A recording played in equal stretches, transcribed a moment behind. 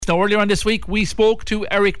Now, earlier on this week, we spoke to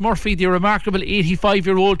Eric Murphy, the remarkable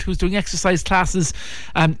 85-year-old who's doing exercise classes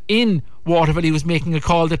in Waterville. He was making a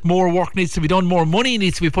call that more work needs to be done, more money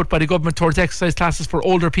needs to be put by the government towards exercise classes for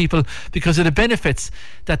older people because of the benefits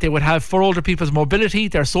that they would have for older people's mobility,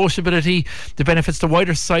 their sociability, the benefits to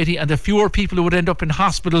wider society, and the fewer people who would end up in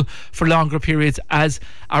hospital for longer periods as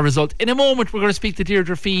a result. In a moment, we're going to speak to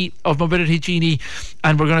Deirdre Fee of Mobility Genie,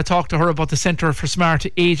 and we're going to talk to her about the Centre for Smart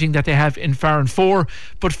Ageing that they have in Farranfore.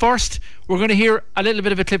 But first, we're going to hear a little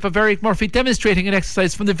bit of a clip of Eric Murphy demonstrating an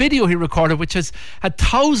exercise from the video he recorded, which has had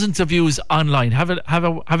thousands of views online. Have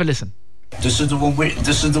a listen. This is the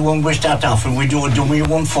one we start off, and we do a dummy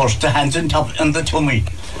one first, the hands on top and the tummy,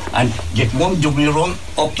 and get one dummy run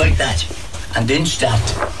up like that, and then start.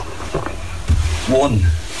 1, 2,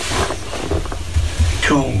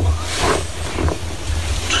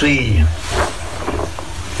 3,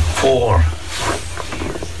 4,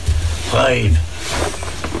 5,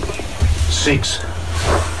 6,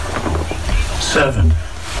 7.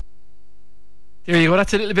 There you go.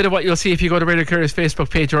 That's a little bit of what you'll see if you go to Radio Clare's Facebook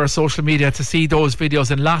page or our social media to see those videos,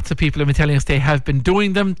 and lots of people have been telling us they have been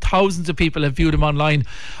doing them. Thousands of people have viewed them online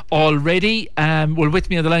already. Well, with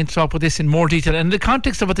me on the line to talk about this in more detail, and in the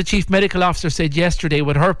context of what the Chief Medical Officer said yesterday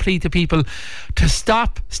with her plea to people to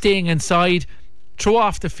stop staying inside, throw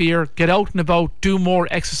off the fear, get out and about, do more,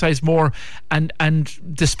 exercise more, and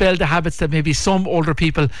dispel the habits that maybe some older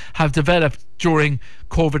people have developed during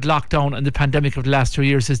COVID lockdown and the pandemic of the last 2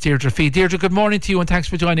 years, is Deirdre Fee. Deirdre, good morning to you, and thanks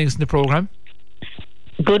for joining us in the programme.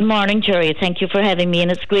 Good morning, Jerry. Thank you for having me,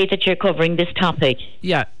 and it's great that you're covering this topic.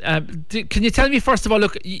 Yeah. Can you tell me, first of all,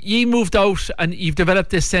 look, you moved out and you've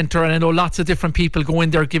developed this centre, and I know lots of different people go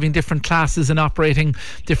in there giving different classes and operating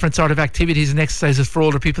different sort of activities and exercises for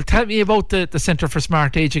older people. Tell me about the Centre for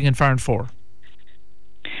Smart Ageing in Farranfore.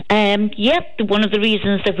 One of the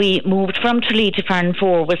reasons that we moved from Tralee to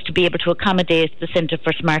Farranfore was to be able to accommodate the Centre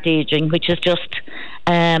for Smart Ageing, which is just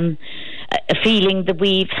a feeling that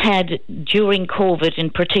we've had during COVID in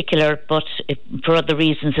particular, but for other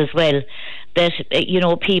reasons as well, that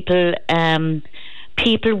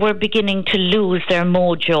people were beginning to lose their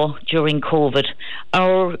mojo during COVID.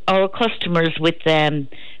 Our customers with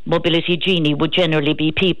Mobility Genie would generally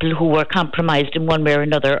be people who were compromised in one way or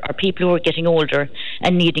another, or people who were getting older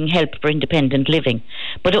and needing help for independent living.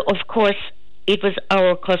 But of course, it was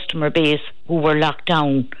our customer base who were locked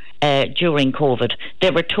down during COVID.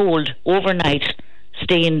 They were told overnight,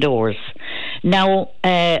 stay indoors. Now,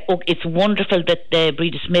 it's wonderful that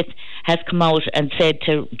Breda Smith has come out and said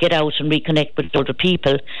to get out and reconnect with older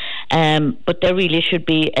people, but there really should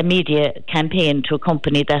be a media campaign to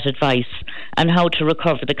accompany that advice on how to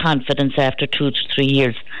recover the confidence after 2 to 3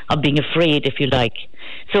 years of being afraid, if you like.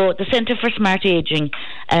 So the Centre for Smart Ageing,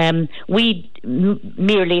 we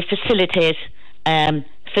merely facilitate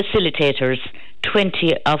facilitators,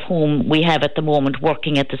 20 of whom we have at the moment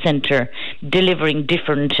working at the centre, delivering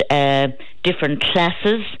different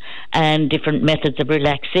classes and different methods of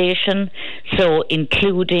relaxation. So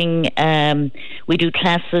including, we do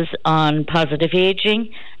classes on positive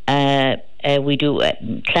ageing, we do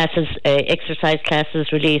exercise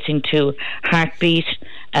classes relating to heartbeat.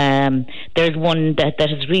 There's one that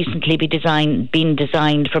has recently been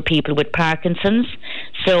designed for people with Parkinson's.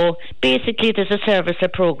 So basically there's a service, a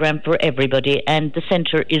program for everybody, and the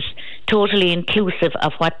centre is totally inclusive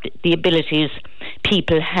of what the abilities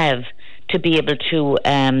people have to be able to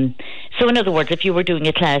so in other words, if you were doing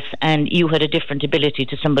a class and you had a different ability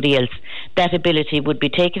to somebody else, that ability would be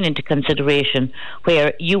taken into consideration,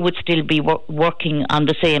 where you would still be working on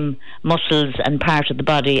the same muscles and part of the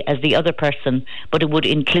body as the other person, but it would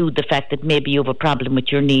include the fact that maybe you have a problem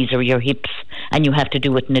with your knees or your hips and you have to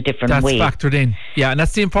do it in a different way. That's factored in. Yeah, and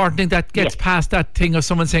that's the important thing, that gets past that thing of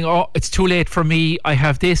someone saying, oh, it's too late for me, I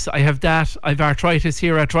have this, I have that, I've arthritis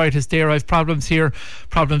here, arthritis there, I've problems here,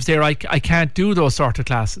 problems there, I can't do those sort of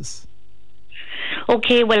classes.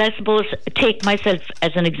 Okay, well, I suppose take myself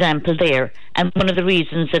as an example there, and one of the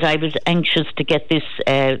reasons that I was anxious to get this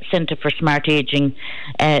Centre for Smart Ageing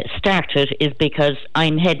started is because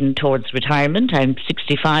I'm heading towards retirement. I'm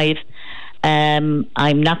 65. I'm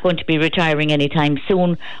not going to be retiring anytime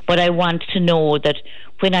soon, but I want to know that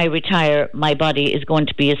when I retire, my body is going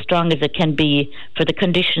to be as strong as it can be for the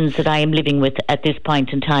conditions that I am living with at this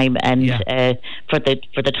point in time, and for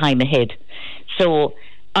the time ahead. So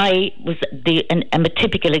I'm a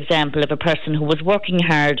typical example of a person who was working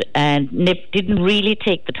hard and didn't really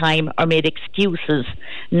take the time, or made excuses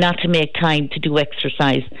not to make time to do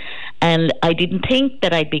exercise. And I didn't think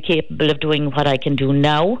that I'd be capable of doing what I can do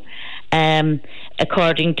now.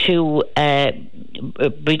 According to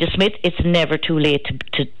Breda Smith, it's never too late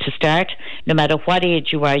to start. No matter what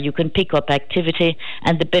age you are, you can pick up activity,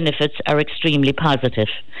 and the benefits are extremely positive.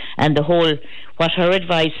 And what her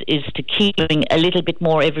advice is to keep doing a little bit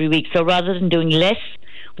more every week. So rather than doing less,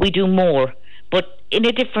 we do more, but in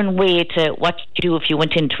a different way to what you do if you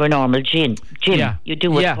went into a normal gym. You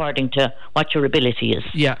do it according to what your ability is.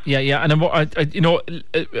 And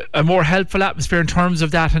a more helpful atmosphere in terms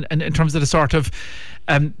of that, and in terms of the sort of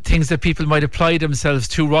things that people might apply themselves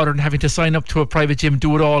to, rather than having to sign up to a private gym,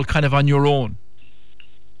 do it all kind of on your own.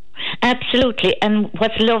 Absolutely. And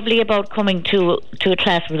what's lovely about coming to a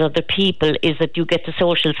class with other people is that you get the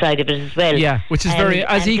social side of it as well. Yeah, which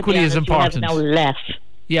is equally as important. You have now laugh.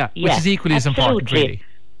 Yeah, which is equally as important, really.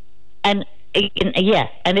 And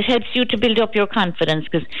it helps you to build up your confidence,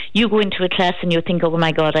 because you go into a class and you think, oh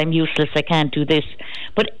my God, I'm useless, I can't do this.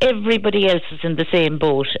 But everybody else is in the same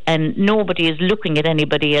boat, and nobody is looking at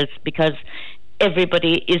anybody else, because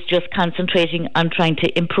everybody is just concentrating on trying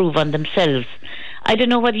to improve on themselves. I don't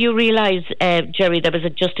know whether you realise, Jerry, there was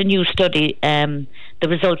just a new study, the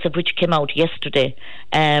results of which came out yesterday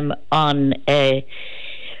on...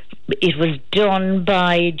 It was done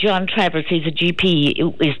by John Travers. He's a GP,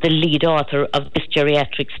 who is the lead author of this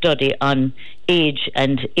geriatric study on age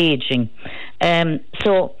and ageing.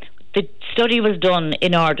 So the study was done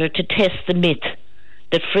in order to test the myth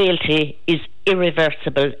that frailty is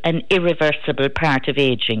an irreversible part of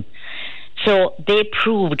ageing. So they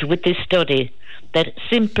proved with this study that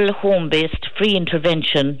simple home-based free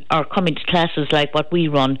intervention, or coming to classes like what we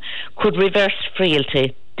run, could reverse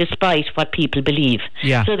frailty despite what people believe.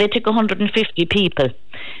 Yeah. So they took 150 people.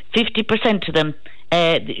 50% of them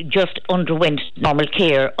just underwent normal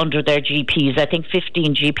care under their GPs. I think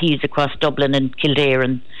 15 GPs across Dublin and Kildare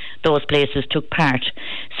and those places took part.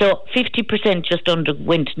 So 50% just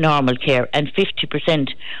underwent normal care, and 50%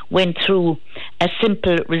 went through a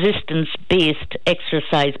simple resistance-based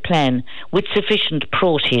exercise plan with sufficient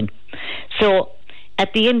protein. So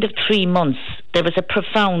at the end of 3 months, there was a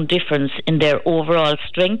profound difference in their overall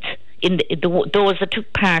strength, in those that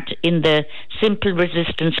took part in the simple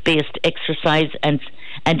resistance-based exercise and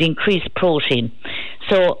increased protein.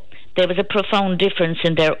 So there was a profound difference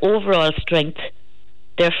in their overall strength,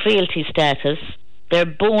 their frailty status, their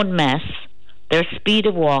bone mass, their speed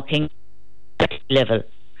of walking, level.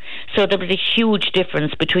 So there was a huge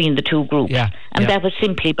difference between the two groups. And that was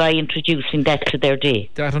simply by introducing that to their day.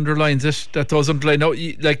 That underlines it. That does underline. Now,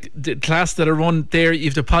 like the class that are run there, you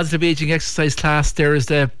have the positive ageing exercise class, there is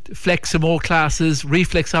the Fleximo classes,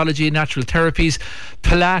 reflexology and natural therapies,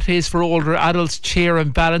 Pilates for older adults, chair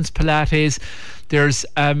and balance Pilates. There's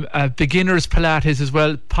beginners Pilates as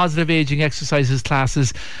well, positive ageing exercises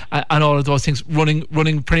classes, and all of those things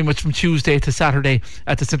running pretty much from Tuesday to Saturday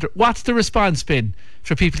at the centre. What's the response been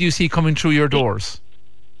for people you see coming through your doors?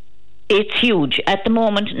 It's huge at the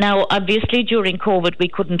moment. Now, obviously, during COVID, we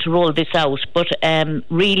couldn't roll this out, but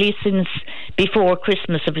really since before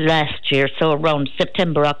Christmas of last year, so around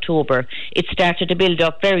September, October, it started to build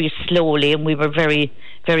up very slowly, and we were very,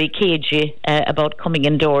 very cagey about coming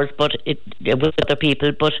indoors, but with other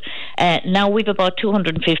people. But now we've about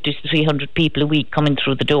 250 to 300 people a week coming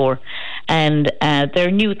through the door, and there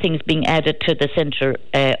are new things being added to the centre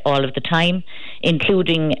all of the time,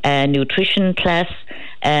 including a nutrition class.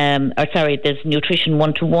 There's nutrition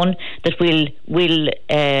 1-to-1 that will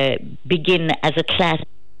begin as a class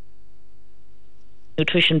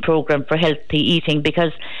nutrition program for healthy eating,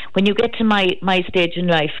 because when you get to my stage in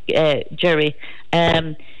life, Jerry,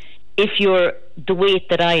 if you're the weight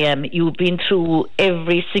that I am, you've been through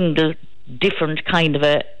every single different kind of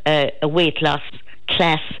a weight loss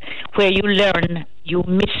class where you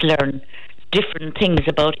mislearn different things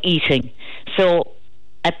about eating. So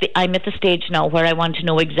I'm at the stage now where I want to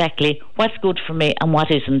know exactly what's good for me and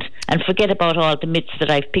what isn't, and forget about all the myths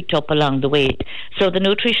that I've picked up along the way. So the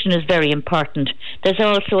nutrition is very important. There's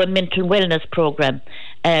also a mental wellness program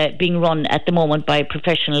being run at the moment by a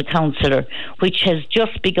professional counsellor, which has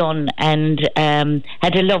just begun and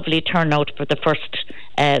had a lovely turnout for the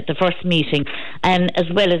first meeting. And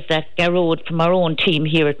as well as that, Garrod from our own team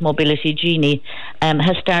here at Mobility Genie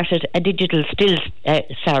has started a digital skills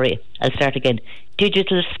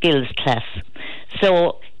class.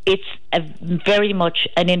 So it's very much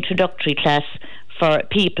an introductory class for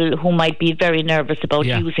people who might be very nervous about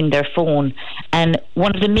using their phone. And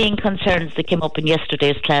one of the main concerns that came up in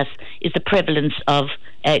yesterday's class is the prevalence of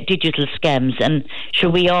digital scams. And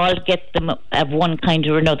sure, we all get them of one kind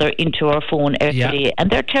or another into our phone every day,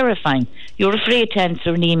 and they're terrifying. You're afraid to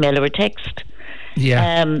answer an email or a text.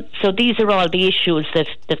 Yeah. So these are all the issues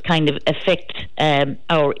that kind of affect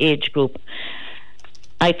our age group.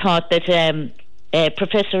 I thought that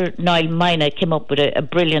Professor Niall Mina came up with a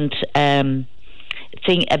brilliant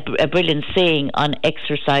thing, a brilliant saying on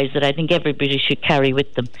exercise that I think everybody should carry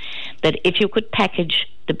with them. That if you could package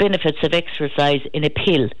the benefits of exercise in a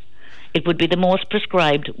pill, it would be the most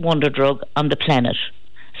prescribed wonder drug on the planet.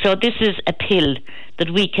 So this is a pill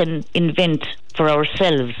that we can invent for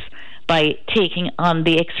ourselves by taking on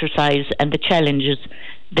the exercise and the challenge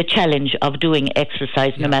of doing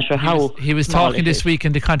exercise, no matter how. He was talking this week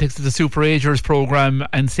in the context of the Super Agers programme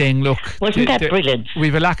and saying, look, wasn't that brilliant? We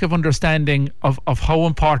have a lack of understanding of how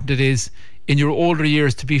important it is in your older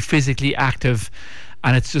years to be physically active.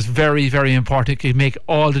 And it's just very, very important. It can make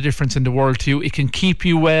all the difference in the world to you. It can keep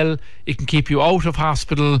you well. It can keep you out of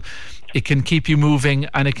hospital. It can keep you moving,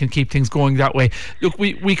 and it can keep things going that way. Look,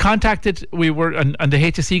 we contacted, and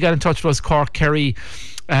the HSE got in touch with us, Cork Kerry,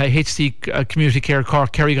 HSE Community Care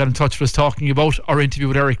Cork Kerry got in touch with us talking about our interview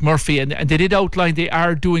with Eric Murphy, and they did outline they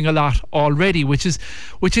are doing a lot already, which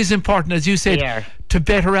is important, as you said. To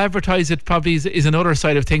better advertise it probably is another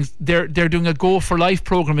side of things. They're doing a Go for Life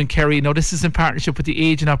programme in Kerry. Now this is in partnership with the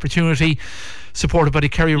Age and Opportunity, supported by the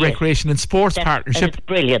Kerry Recreation and Sports Partnership. That's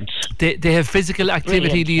brilliant. They have physical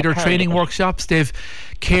activity leader training workshops. They've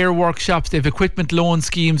care workshops. They've equipment loan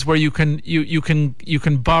schemes where you can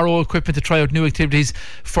borrow equipment to try out new activities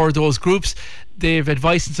for those groups. They've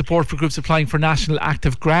advice and support for groups applying for national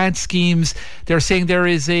active grant schemes. They're saying there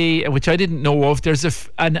is which I didn't know of, there's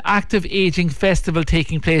an active ageing festival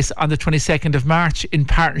taking place on the 22nd of March in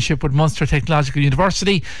partnership with Munster Technological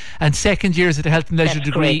University, and second years at the Health and Leisure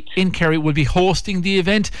degree in Kerry will be hosting the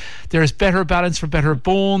event. There's Better Balance for Better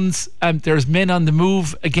Bones. There's Men on the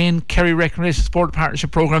Move, again Kerry Recreation Sport Partnership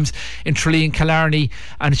programmes in Tralee and Killarney,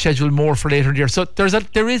 and schedule more for later in the year. So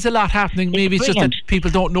there is a lot happening. Maybe it's just that people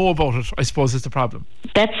don't know about it, I suppose, is the problem.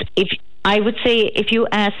 I would say if you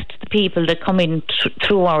asked the people that come in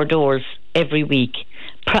through our doors every week,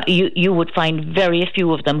 you would find very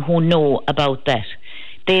few of them who know about that.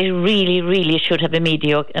 They really, really should have a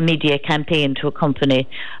media campaign to accompany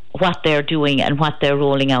what they're doing and what they're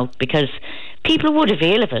rolling out, because people would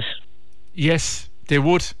avail of it. Yes, they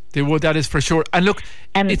would, that is for sure. And look,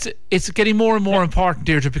 it's getting more and more important,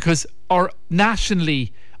 Deirdre, because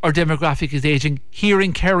nationally our demographic is ageing. Here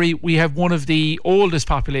in Kerry we have one of the oldest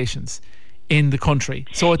populations in the country,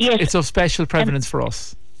 so it's of special prevalence for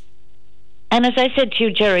us. And as I said to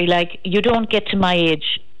you, Jerry, like, you don't get to my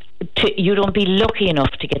age, you don't be lucky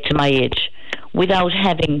enough to get to my age without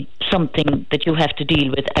having something that you have to deal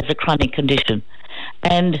with as a chronic condition.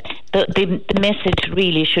 And the message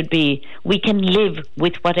really should be, we can live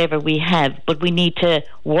with whatever we have, but we need to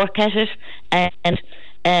work at it and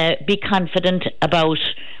be confident about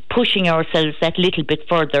pushing ourselves that little bit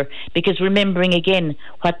further, because remembering again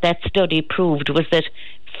what that study proved was that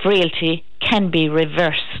frailty can be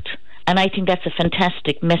reversed, and I think that's a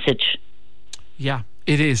fantastic message. Yeah,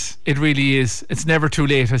 it is. It really is. It's never too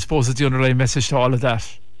late, I suppose, is the underlying message to all of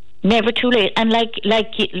that. Never too late. And like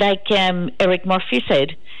Eric Murphy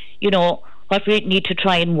said, what we need to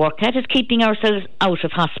try and work at is keeping ourselves out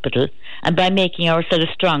of hospital, and by making ourselves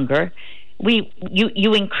stronger,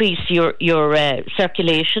 you increase your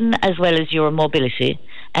circulation as well as your mobility,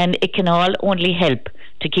 and it can all only help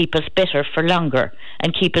to keep us better for longer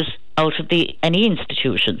and keep us out of any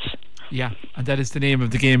institutions. Yeah, and that is the name of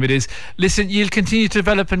the game. It is. Listen, you'll continue to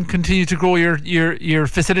develop and continue to grow your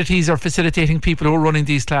facilities, or facilitating people who are running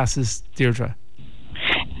these classes, Deirdre.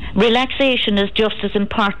 Relaxation is just as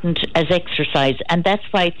important as exercise, and that's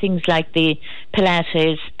why things like the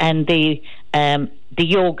Pilates and the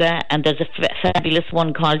yoga, and there's a fabulous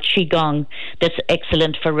one called Qigong that's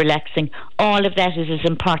excellent for relaxing. All of that is as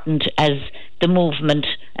important as the movement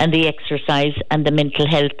and the exercise and the mental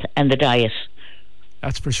health and the diet.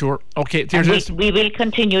 That's for sure. Okay, Deirdre, we will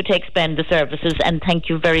continue to expand the services, and thank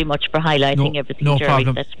you very much for highlighting everything, Jerry.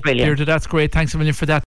 Problem. That's brilliant. Deirdre, that's great. Thanks a million for that.